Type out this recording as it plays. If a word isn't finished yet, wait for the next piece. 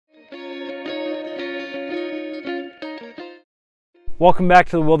Welcome back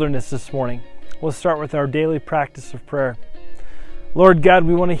to the wilderness this morning. We'll start with our daily practice of prayer. Lord God,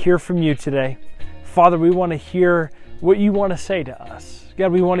 we want to hear from you today. Father, we want to hear what you want to say to us.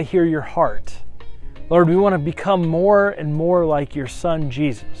 God, we want to hear your heart. Lord, we want to become more and more like your Son,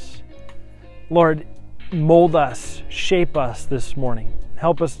 Jesus. Lord, mold us, shape us this morning.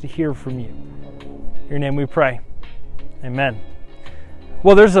 Help us to hear from you. In your name we pray. Amen.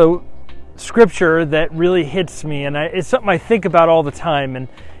 Well, there's a scripture that really hits me, and it's something I think about all the time, and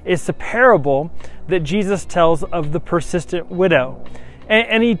it's the parable that Jesus tells of the persistent widow.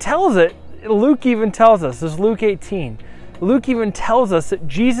 And he tells it, Luke even tells us, this is Luke 18. Luke even tells us that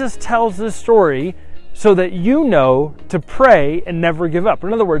Jesus tells this story so that you know to pray and never give up.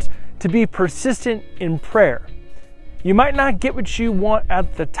 In other words, to be persistent in prayer. You might not get what you want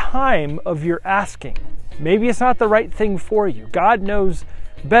at the time of your asking. Maybe it's not the right thing for you. God knows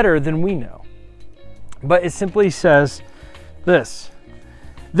better than we know. But it simply says this.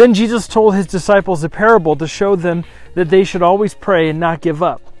 Then Jesus told his disciples a parable to show them that they should always pray and not give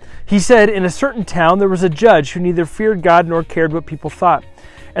up. He said, in a certain town there was a judge who neither feared God nor cared what people thought.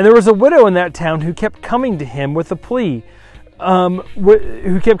 And there was a widow in that town who kept coming to him with a plea. Grant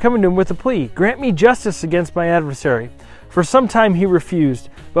me justice against my adversary. For some time he refused,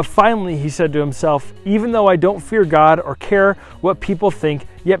 but finally he said to himself, even though I don't fear God or care what people think,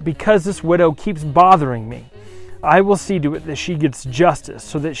 yet because this widow keeps bothering me, I will see to it that she gets justice,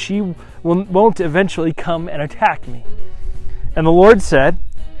 so that she won't eventually come and attack me. And the Lord said,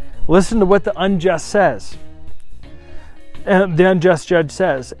 listen to what the unjust says. And the unjust judge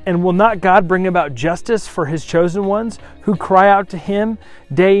says, and will not God bring about justice for his chosen ones who cry out to him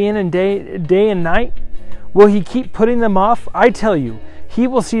day in and day and night? Will he keep putting them off? I tell you, he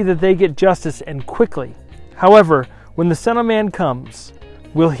will see that they get justice, and quickly. However, when the Son of Man comes,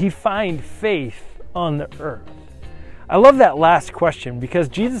 will he find faith on the earth? I love that last question, because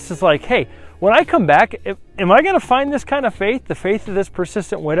Jesus is like, hey, when I come back, am I going to find this kind of faith, the faith of this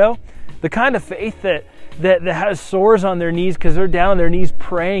persistent widow, the kind of faith that has sores on their knees because they're down on their knees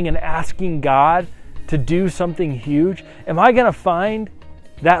praying and asking God to do something huge? Am I going to find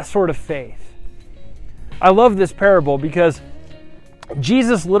that sort of faith? I love this parable because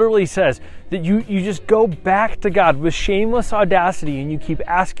Jesus literally says that you just go back to God with shameless audacity, and you keep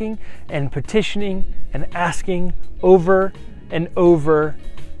asking and petitioning and asking over and over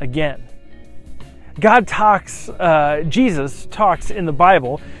again. Jesus talks in the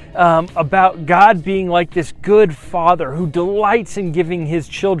Bible about God being like this good father who delights in giving his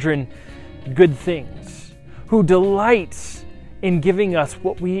children good things, who delights in giving us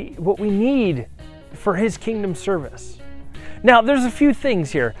what we need for his kingdom service. Now, there's a few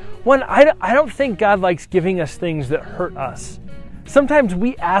things here. One, I don't think God likes giving us things that hurt us. Sometimes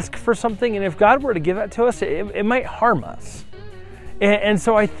we ask for something, and if God were to give that to us, it might harm us. And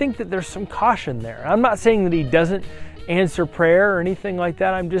so I think that there's some caution there. I'm not saying that he doesn't answer prayer or anything like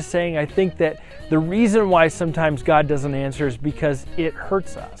that. I'm just saying I think that the reason why sometimes God doesn't answer is because it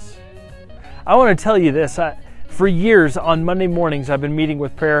hurts us. I want to tell you this. For years on Monday mornings, I've been meeting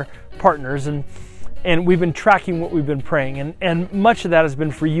with prayer partners, and we've been tracking what we've been praying. And much of that has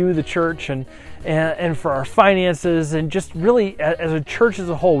been for you, the church, and for our finances, and just really as a church as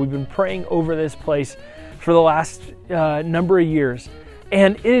a whole, we've been praying over this place for the last number of years.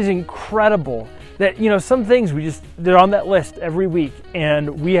 And it is incredible that, some things they're on that list every week,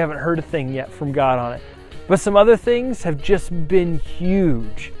 and we haven't heard a thing yet from God on it. But some other things have just been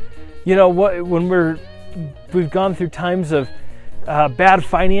huge. When we've gone through times of bad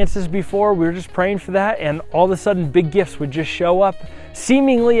finances before, we were just praying for that, and all of a sudden big gifts would just show up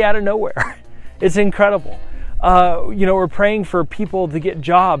seemingly out of nowhere. It's incredible. We're praying for people to get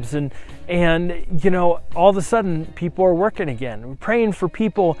jobs, and all of a sudden people are working again. We're praying for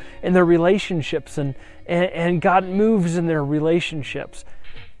people in their relationships, and God moves in their relationships.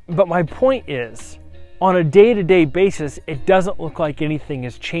 But my point is, on a day-to-day basis, it doesn't look like anything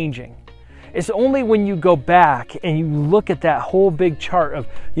is changing. It's only when you go back and you look at that whole big chart of,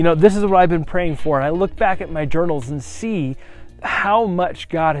 this is what I've been praying for, and I look back at my journals and see how much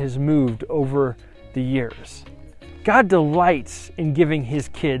God has moved over the years. God delights in giving his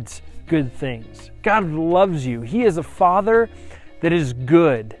kids good things. God loves you. He is a father that is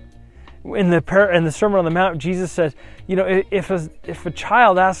good. In the Sermon on the Mount, Jesus says, if a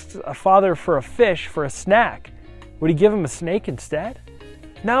child asks a father for a fish for a snack, would he give him a snake instead?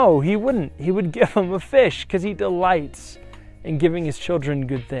 No, he wouldn't. He would give him a fish because he delights in giving his children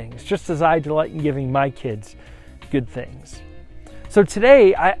good things, just as I delight in giving my kids good things. So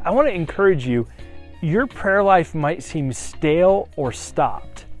today, I want to encourage you, your prayer life might seem stale or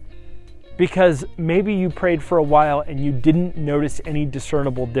stopped because maybe you prayed for a while and you didn't notice any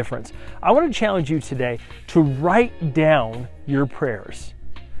discernible difference. I want to challenge you today to write down your prayers,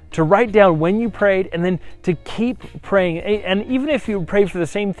 to write down when you prayed, and then to keep praying. And even if you pray for the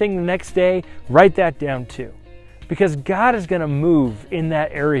same thing the next day, write that down too, because God is going to move in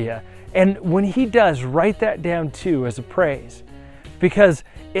that area. And when He does, write that down too as a praise, because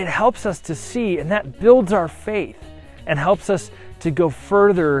it helps us to see, and that builds our faith and helps us to go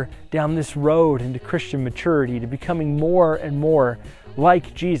further down this road into Christian maturity, to becoming more and more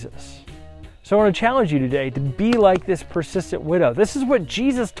like Jesus. So I want to challenge you today to be like this persistent widow. This is what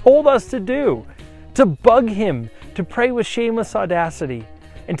Jesus told us to do, to bug Him, to pray with shameless audacity,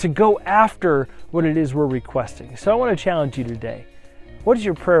 and to go after what it is we're requesting. So I want to challenge you today. What is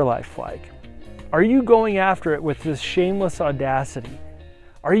your prayer life like? Are you going after it with this shameless audacity?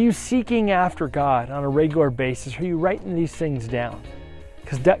 Are you seeking after God on a regular basis? Are you writing these things down?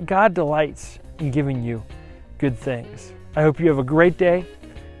 Because God delights in giving you good things. I hope you have a great day,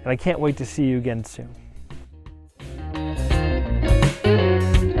 and I can't wait to see you again soon.